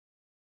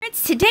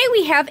Kids, today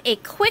we have a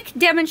quick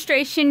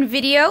demonstration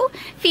video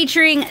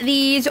featuring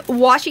these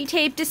washi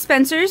tape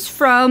dispensers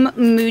from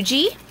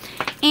Muji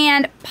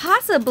and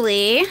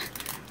possibly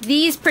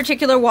these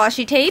particular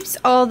washi tapes,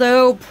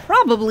 although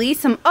probably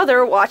some other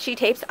washi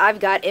tapes I've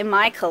got in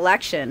my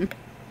collection.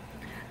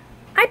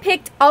 I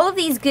picked all of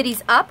these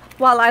goodies up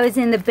while I was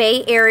in the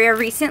Bay Area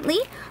recently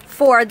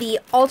for the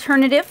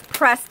Alternative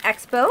Press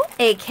Expo,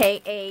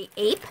 aka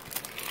APE.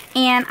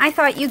 And I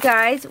thought you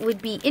guys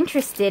would be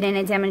interested in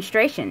a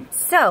demonstration.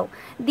 So,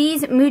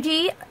 these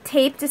Muji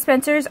tape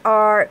dispensers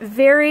are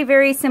very,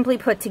 very simply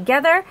put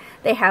together.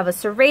 They have a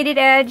serrated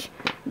edge.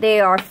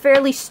 They are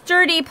fairly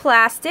sturdy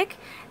plastic.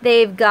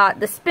 They've got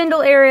the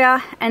spindle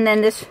area, and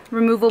then this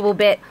removable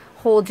bit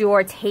holds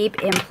your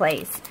tape in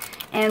place.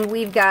 And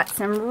we've got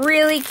some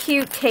really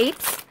cute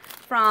tapes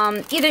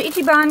from either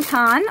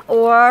Ichiban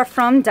or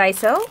from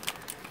Daiso.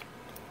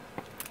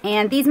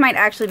 And these might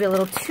actually be a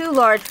little too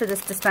large for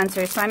this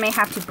dispenser, so I may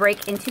have to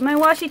break into my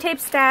washi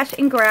tape stash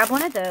and grab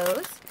one of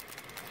those.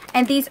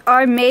 And these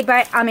are made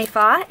by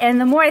Amifa,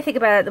 and the more I think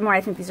about it, the more I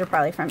think these are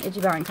probably from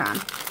Ichiban.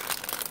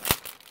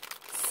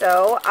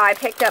 So I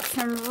picked up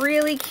some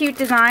really cute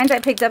designs. I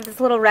picked up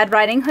this little Red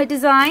Riding Hood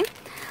design.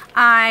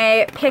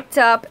 I picked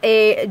up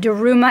a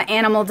Daruma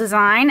animal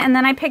design, and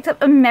then I picked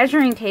up a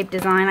measuring tape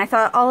design. I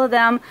thought all of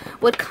them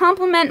would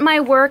complement my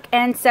work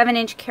and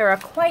 7-inch Kara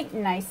quite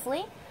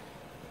nicely.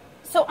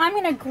 So I'm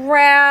going to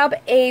grab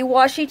a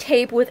washi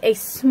tape with a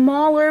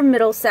smaller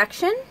middle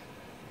section,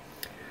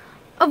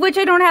 of which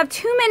I don't have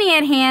too many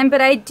at hand,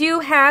 but I do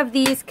have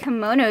these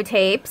kimono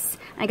tapes.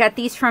 I got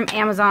these from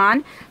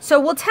Amazon. So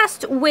we'll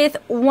test with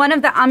one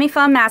of the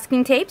Amifa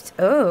masking tapes.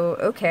 Oh,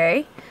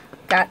 okay.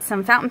 Got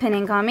some fountain pen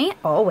ink on me,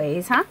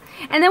 always, huh?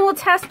 And then we'll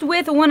test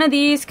with one of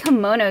these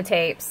kimono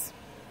tapes.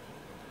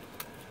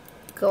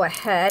 Go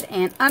ahead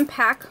and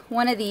unpack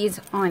one of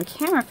these on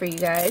camera for you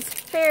guys.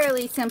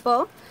 Fairly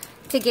simple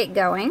to get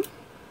going.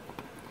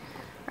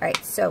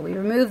 Alright, so we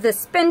remove the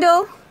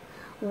spindle.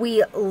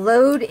 We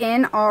load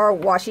in our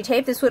washi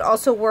tape. This would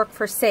also work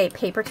for, say,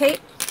 paper tape.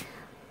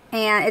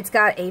 And it's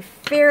got a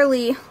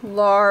fairly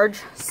large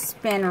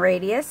spin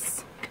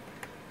radius.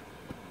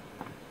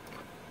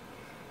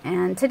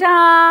 And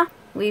ta-da!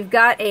 We've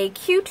got a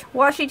cute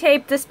washi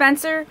tape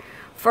dispenser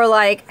for,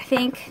 like, I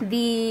think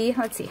the,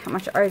 let's see, how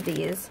much are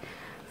these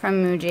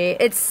from Muji?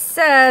 It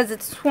says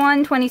it's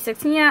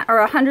 126 yen, or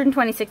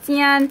 126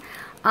 yen.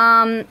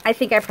 I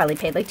think I probably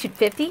paid like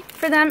 $2.50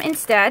 for them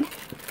instead,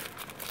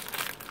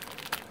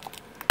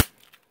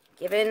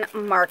 given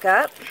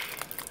markup.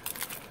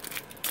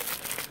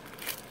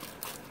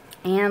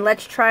 And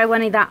let's try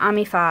one of the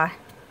Amifa.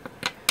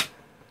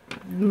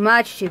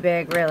 Much too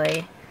big,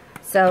 really.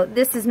 So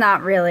this is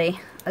not really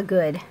a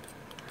good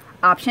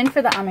option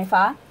for the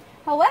Amifa.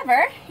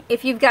 However,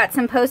 if you've got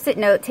some post-it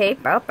note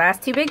tape, well,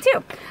 that's too big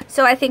too.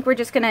 So I think we're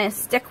just going to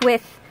stick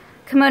with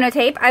kimono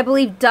tape. I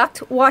believe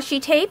duct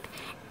washi tape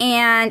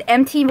and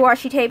MT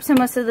washi tape, so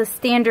most of the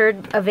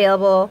standard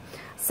available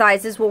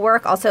sizes will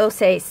work. Also,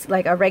 say,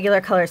 like a regular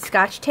color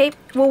Scotch tape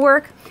will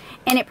work.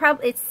 And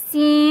it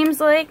seems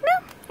like,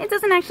 no, it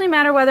doesn't actually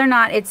matter whether or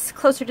not it's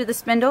closer to the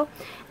spindle.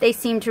 They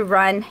seem to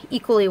run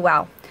equally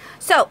well.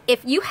 So,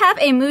 if you have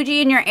a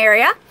Muji in your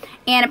area,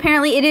 and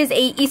apparently it is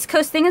a East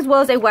Coast thing as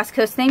well as a West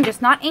Coast thing,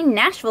 just not a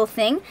Nashville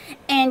thing,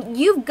 and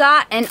you've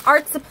got an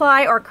art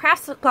supply or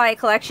craft supply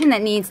collection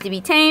that needs to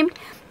be tamed,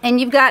 and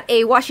you've got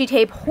a washi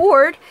tape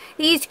hoard,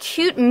 these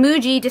cute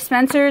Muji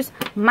dispensers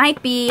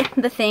might be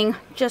the thing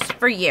just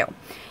for you.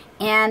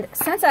 And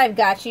since I've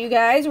got you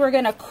guys, we're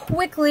going to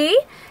quickly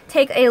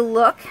take a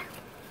look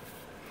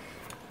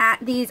at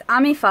these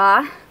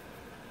Amifa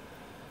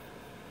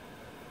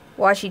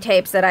washi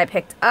tapes that I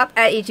picked up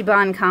at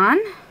Ichiban.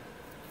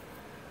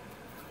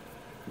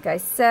 Like I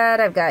said,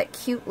 I've got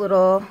cute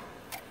little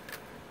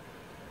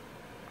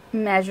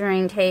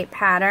measuring tape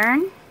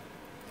pattern.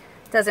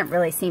 Doesn't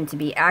really seem to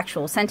be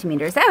actual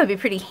centimeters. That would be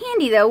pretty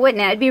handy though,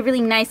 wouldn't it? It'd be a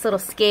really nice little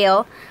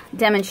scale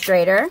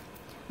demonstrator.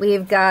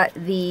 We've got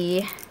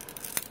the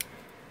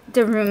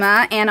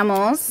Daruma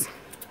animals.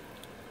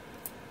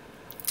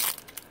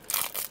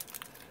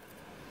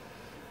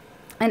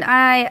 And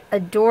I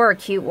adore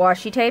cute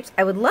washi tapes.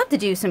 I would love to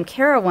do some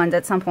Kara ones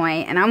at some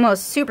point, and I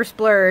almost super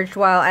splurged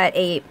while at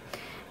APE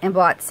and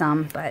bought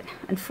some, but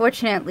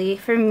unfortunately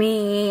for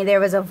me, there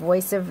was a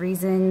voice of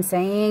reason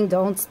saying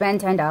don't spend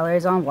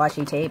 $10 on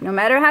washi tape, no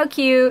matter how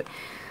cute,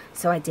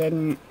 so I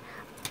didn't.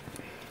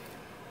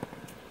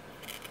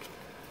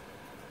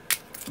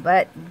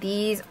 But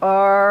these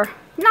are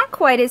not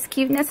quite as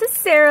cute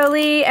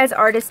necessarily as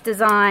artist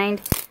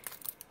designed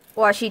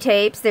washi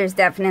tapes. There's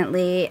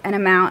definitely an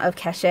amount of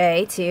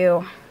cachet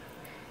to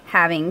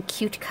having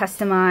cute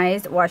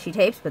customized washi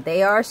tapes, but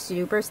they are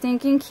super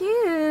stinking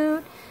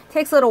cute.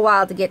 Takes a little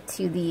while to get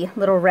to the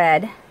little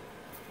red.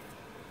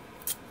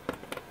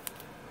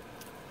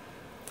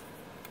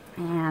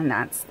 And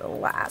that's the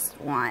last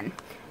one.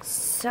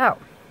 So,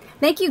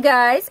 thank you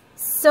guys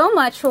so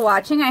much for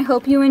watching. I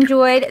hope you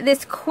enjoyed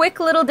this quick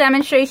little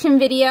demonstration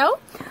video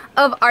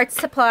of art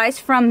supplies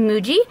from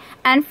Muji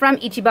and from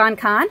Ichiban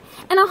Kan,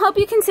 and I'll hope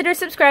you consider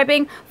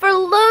subscribing for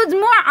loads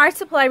more art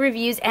supply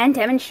reviews and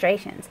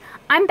demonstrations.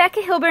 I'm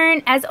Becca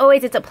Hilburn. As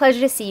always, it's a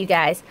pleasure to see you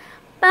guys.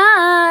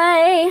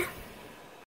 Bye!